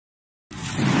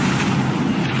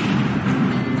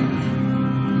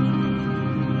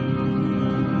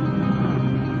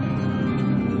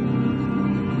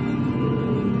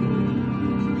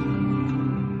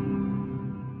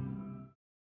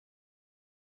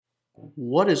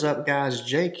What is up, guys?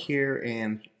 Jake here,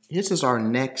 and this is our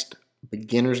next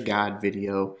beginner's guide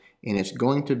video, and it's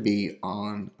going to be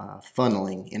on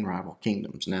funneling in Rival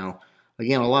Kingdoms. Now,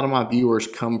 again, a lot of my viewers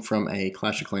come from a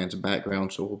Clash of Clans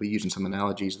background, so we'll be using some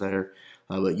analogies there,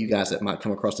 but you guys that might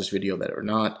come across this video that are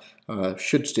not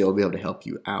should still be able to help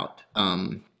you out.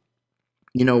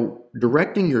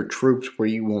 Directing your troops where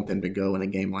you want them to go in a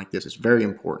game like this is very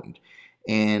important,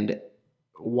 and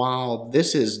while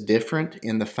this is different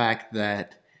in the fact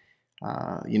that,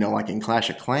 like in Clash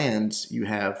of Clans, you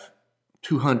have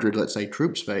 200, let's say,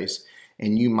 troop space,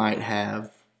 and you might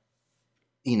have,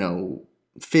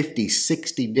 50,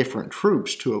 60 different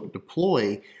troops to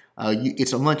deploy.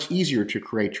 It's a much easier to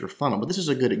create your funnel. But this is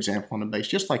a good example on a base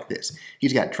just like this.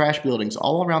 He's got trash buildings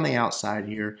all around the outside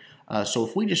here. So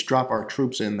if we just drop our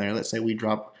troops in there, let's say we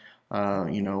drop,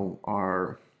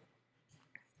 our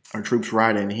troops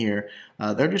right in here,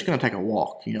 they're just going to take a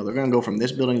walk. They're going to go from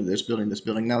this building to this building, this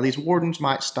building. Now, these wardens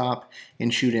might stop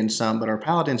and shoot in some, but our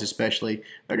paladins especially,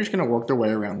 they're just going to work their way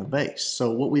around the base.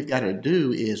 So what we've got to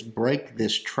do is break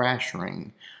this trash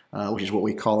ring, which is what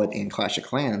we call it in Clash of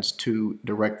Clans, to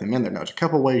direct them in there. Now, there's a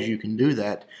couple ways you can do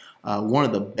that. One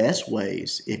of the best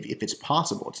ways, if it's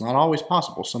possible, it's not always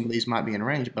possible, some of these might be in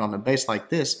range, but on a base like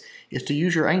this, is to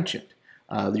use your ancient.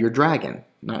 Your dragon,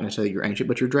 not necessarily your ancient,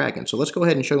 but your dragon. So let's go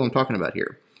ahead and show you what I'm talking about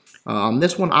here. On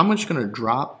this one, I'm just going to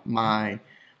drop my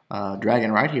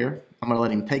dragon right here. I'm going to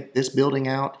let him take this building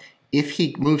out. If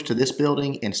he moves to this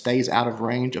building and stays out of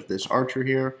range of this archer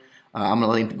here, I'm going to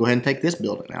let him go ahead and take this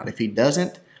building out. If he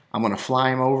doesn't, I'm going to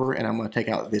fly him over and I'm going to take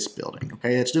out this building.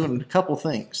 Okay, it's doing a couple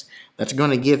things. That's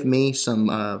going to give me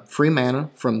some free mana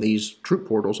from these troop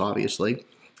portals, obviously,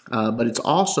 but it's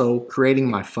also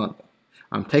creating my funnel.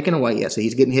 I'm taking away, yeah, so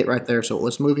he's getting hit right there, so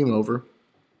let's move him over.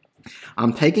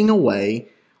 I'm taking away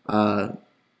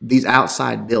these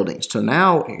outside buildings. So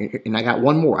now, and I got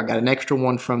one more. I got an extra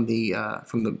one from the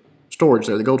storage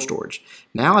there, the gold storage.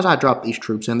 Now as I drop these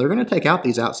troops in, they're going to take out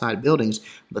these outside buildings,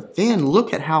 but then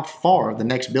look at how far the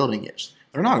next building is.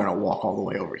 They're not going to walk all the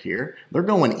way over here. They're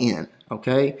going in,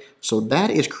 okay? So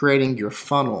that is creating your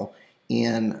funnel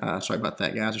in, sorry about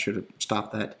that, guys. I should have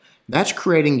stopped that. That's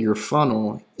creating your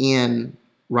funnel in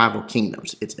Rival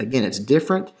Kingdoms. It's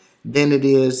different than it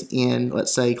is in,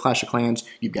 let's say, Clash of Clans.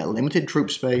 You've got limited troop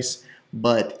space,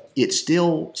 but it's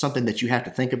still something that you have to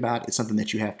think about. It's something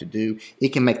that you have to do. It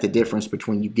can make the difference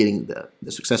between you getting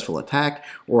the successful attack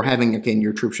or having, again,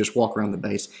 your troops just walk around the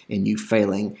base and you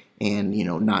failing and,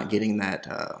 not getting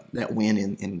that win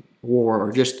in war,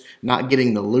 or just not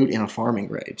getting the loot in a farming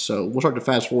raid. So we'll start to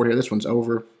fast forward here. This one's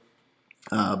over.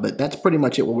 But that's pretty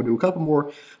much it. We'll do a couple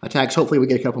more attacks. Hopefully we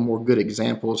get a couple more good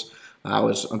examples. I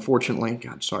was unfortunately,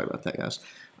 God, sorry about that, guys.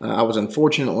 I was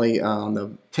unfortunately on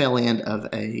the tail end of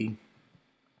I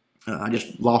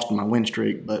just lost my win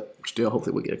streak, but still,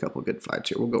 hopefully we get a couple of good fights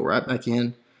here. We'll go right back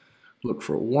in, look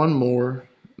for one more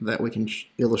that we can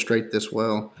illustrate this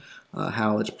well,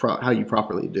 how you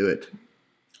properly do it.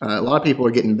 A lot of people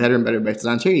are getting better and better base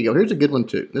designs. Here you go. Here's a good one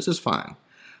too. This is fine.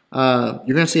 You're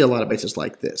going to see a lot of bases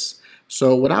like this.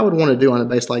 So what I would want to do on a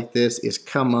base like this is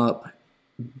come up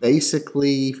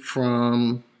basically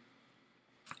from,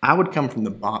 I would come from the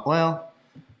bottom. Well,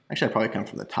 actually I'd probably come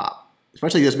from the top.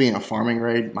 Especially this being a farming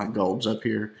raid, my gold's up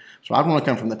here. So I'd want to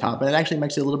come from the top, but it actually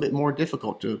makes it a little bit more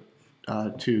difficult to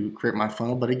create my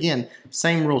funnel. But again,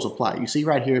 same rules apply. You see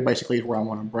right here basically is where I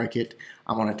want to break it.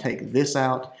 I want to take this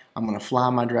out. I'm going to fly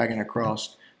my dragon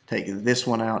across, take this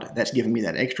one out. That's giving me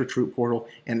that extra troop portal,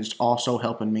 and it's also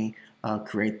helping me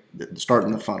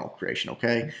starting the funnel creation,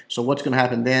 okay? So what's going to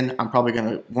happen then, I'm probably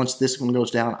going to, once this one goes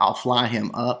down, I'll fly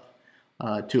him up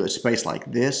to a space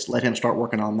like this, let him start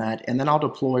working on that, and then I'll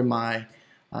deploy my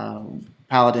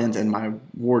paladins and my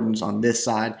wardens on this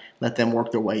side, let them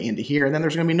work their way into here, and then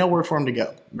there's going to be nowhere for them to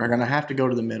go. They're going to have to go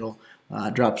to the middle,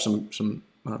 drop some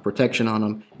protection on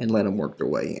them, and let them work their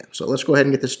way in. So let's go ahead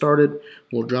and get this started.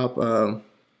 We'll drop, oh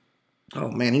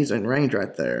man, he's in range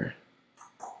right there.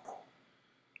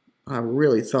 I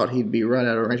really thought he'd be right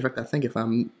out of range. In fact, I think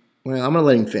I'm going to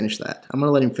let him finish that. I'm going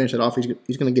to let him finish that off.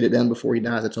 He's going to get it done before he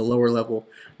dies. It's a lower level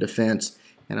defense.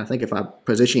 And I think if I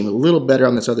position him a little better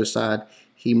on this other side,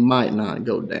 he might not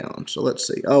go down. So let's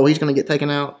see. Oh, he's going to get taken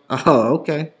out? Oh,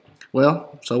 okay.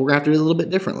 Well, so we're going to have to do it a little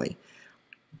bit differently.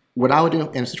 What I would do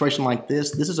in a situation like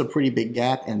this is a pretty big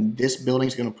gap, and this building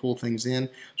is going to pull things in.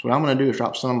 So what I'm going to do is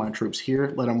drop some of my troops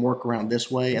here, let them work around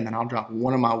this way, and then I'll drop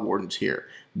one of my wardens here.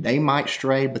 They might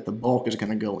stray, but the bulk is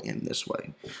going to go in this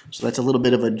way. So that's a little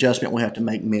bit of adjustment we have to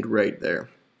make mid-raid there.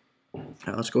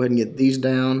 Now let's go ahead and get these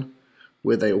down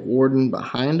with a warden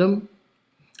behind them.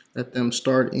 Let them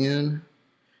start in.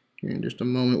 Here in just a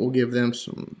moment, we'll give them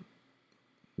some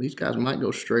These guys might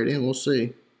go straight in. We'll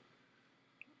see.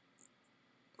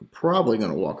 Probably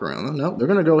going to walk around. No, they're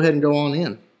going to go ahead and go on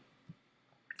in.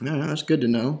 Yeah, that's good to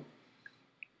know.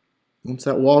 Once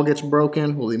that wall gets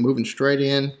broken, we'll be moving straight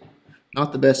in.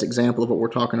 Not the best example of what we're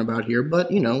talking about here,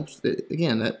 but, you know,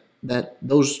 again,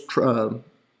 those troop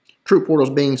portals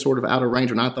being sort of out of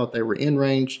range when I thought they were in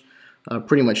range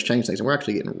pretty much changed things. And we're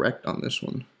actually getting wrecked on this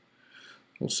one.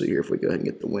 We'll see here if we go ahead and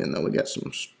get the win, though. We got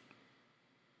some...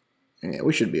 Yeah,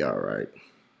 we should be all right.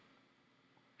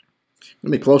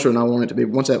 It'll be closer than I want it to be.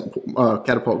 Once that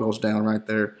catapult goes down right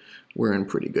there, we're in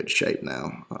pretty good shape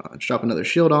now. Just drop another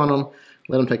shield on them,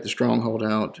 let them take the stronghold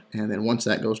out, and then once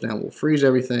that goes down, we'll freeze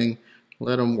everything,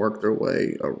 let them work their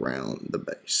way around the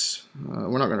base.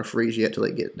 We're not going to freeze yet till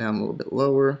they get down a little bit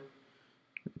lower.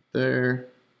 Right there,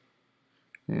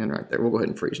 and right there. We'll go ahead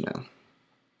and freeze now.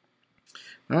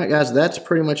 All right, guys, that's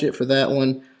pretty much it for that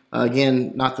one.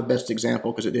 Again, not the best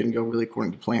example because it didn't go really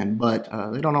according to plan, but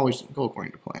they don't always go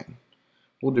according to plan.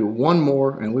 We'll do one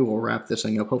more, and we will wrap this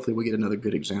thing up. Hopefully we get another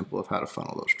good example of how to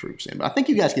funnel those troops in. But I think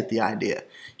you guys get the idea.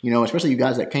 You know, especially you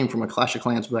guys that came from a Clash of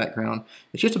Clans background.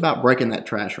 It's just about breaking that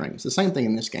trash ring. It's the same thing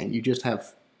in this game. You just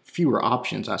have fewer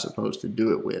options, I suppose, to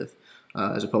do it with,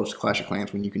 as opposed to Clash of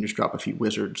Clans when you can just drop a few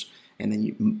wizards, and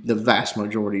then the vast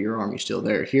majority of your army is still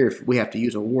there. Here, if we have to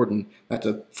use a warden, that's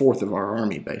a fourth of our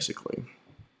army, basically.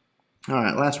 All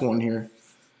right, last one here.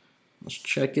 Let's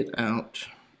check it out.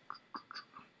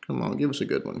 Come on, give us a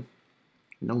good one.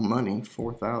 No money,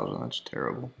 4,000. That's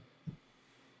terrible.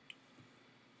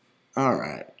 All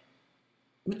right.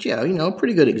 But yeah, you know, a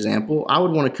pretty good example. I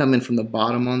would want to come in from the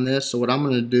bottom on this. So what I'm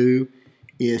going to do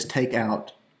is take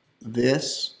out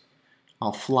this.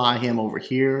 I'll fly him over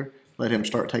here. Let him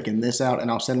start taking this out, and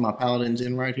I'll send my paladins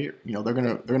in right here. You know, they're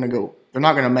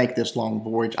not gonna make this long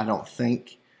voyage, I don't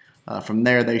think. From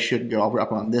there, they should go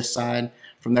up on this side.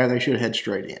 From there, they should head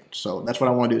straight in. So that's what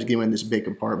I want to do is get in this big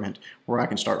compartment where I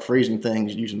can start freezing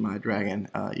things using my dragon,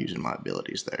 using my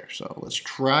abilities there. So let's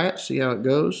try it, see how it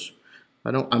goes.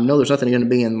 I know there's nothing going to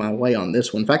be in my way on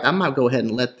this one. In fact, I might go ahead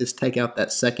and let this take out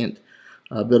that second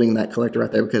building, that collector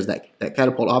right there, because that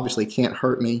catapult obviously can't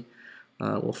hurt me.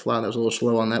 We'll fly. That was a little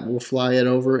slow on that. But we'll fly it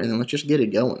over, and then let's just get it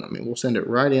going. I mean, we'll send it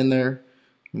right in there.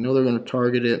 We know they're going to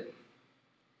target it.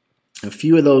 A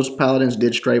few of those paladins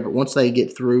did stray, but once they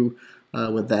get through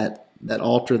with that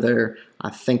altar there, I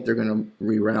think they're going to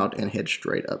reroute and head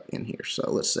straight up in here.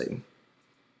 So let's see.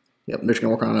 Yep, they're just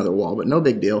going to work on another wall, but no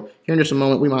big deal. Here in just a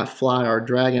moment, we might fly our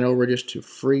dragon over just to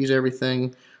freeze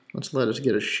everything. Let's let us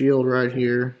get a shield right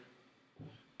here.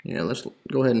 Yeah, let's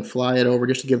go ahead and fly it over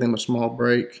just to give them a small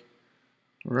break.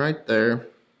 Right there.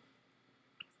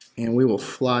 And we will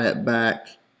fly it back.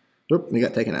 Oop, we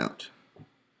got taken out.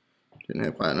 Didn't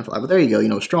have quite enough life, but there you go. You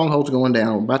know, stronghold's going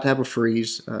down. We're about to have a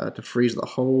freeze to freeze the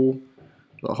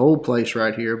whole place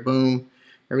right here. Boom.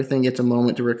 Everything gets a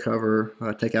moment to recover.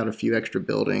 Take out a few extra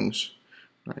buildings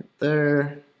right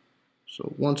there.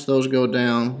 So once those go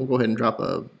down, we'll go ahead and drop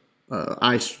a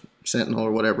ice sentinel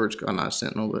or whatever it's called. Not a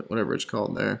sentinel, but whatever it's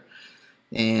called there.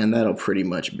 And that'll pretty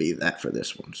much be that for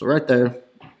this one. So right there.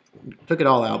 Took it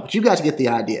all out, but you guys get the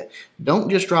idea. Don't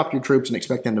just drop your troops and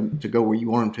expect them to go where you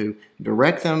want them to.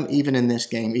 Direct them, even in this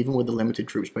game, even with the limited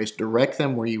troop space, direct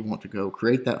them where you want to go.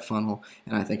 Create that funnel,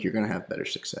 and I think you're going to have better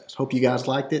success. Hope you guys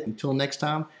liked it. Until next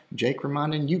time, Jake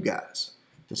reminding you guys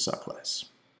to suck less.